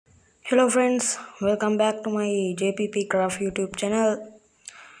Hello friends, welcome back to my JPP Craft YouTube channel.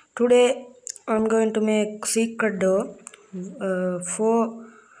 Today I'm going to make secret door for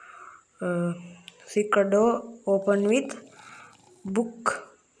secret door open with book.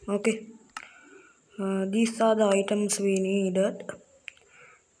 Okay, these are the items we needed: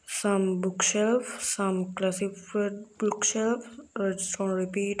 some bookshelf, some classified bookshelf, redstone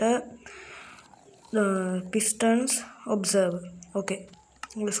repeater, pistons, observer. Okay,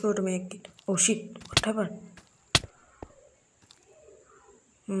 let's go to make it. Oh shit, what happened?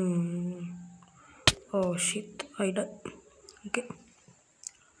 Oh shit, I died. Okay,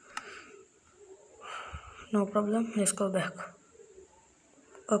 no problem. Let's go back.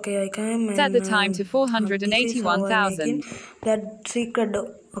 Okay, I came and Set the time to this is how I make it. 481,000. That secret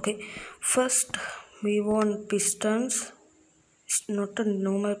door. Okay, first we want pistons, not a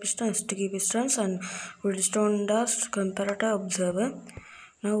normal piston, sticky pistons, and redstone dust comparator observer.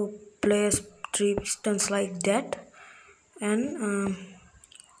 Now place 3 pistons like that, and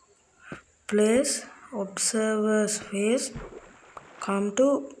place observer's face. Come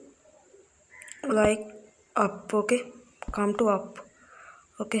to like up. Okay, come to up.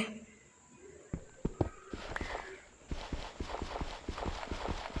 Okay,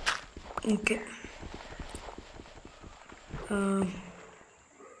 okay.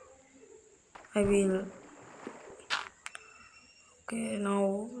 I will. Okay,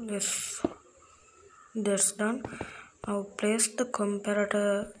 now that's done. Now place the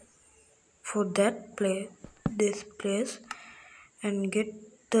comparator for that this place, and get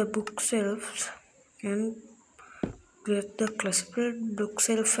the bookshelves and get the classical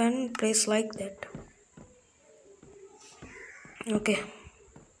bookshelf and place like that. Okay,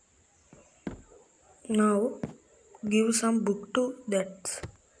 now give some book to that.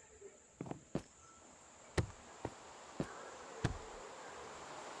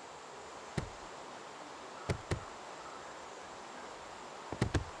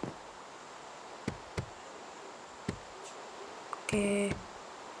 Okay,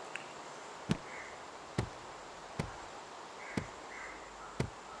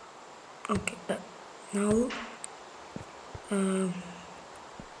 okay, done. Now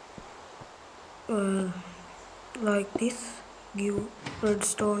like this, give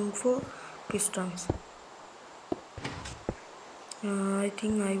redstone for pistons. I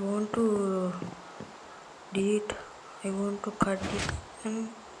think I want to delete. I want to cut this and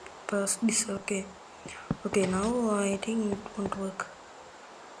press this. Okay, okay. Now I think it won't work.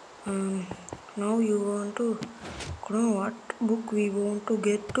 Now you want to know what book we want to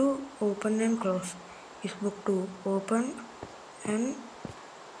get to open and close. This book to open and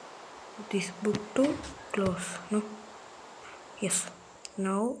this book to close. No, yes.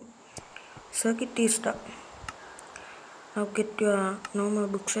 Now circuit is done. Now get your normal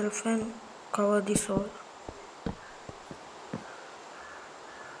bookshelf and cover this all.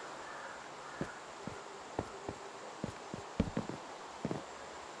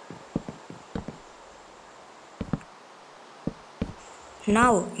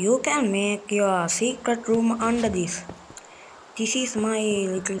 Now you can make your secret room under this. This is my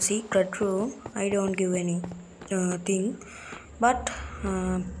little secret room. I don't give any thing, but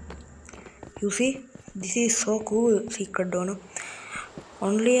you see, this is so cool secret door. No?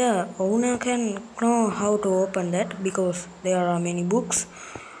 Only a owner can know how to open that because there are many books.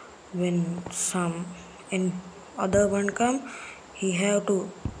 When some and other one come, he have to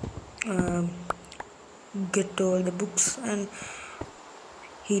get all the books, and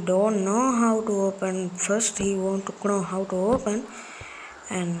he don't know how to open. First he want to know how to open,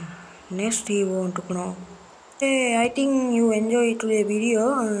 and next he want to know. Hey, I think you enjoy today's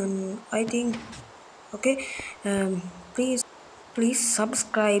video, and I think okay. Please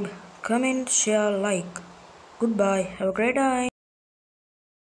subscribe, comment, share, like. Goodbye. Have a great time.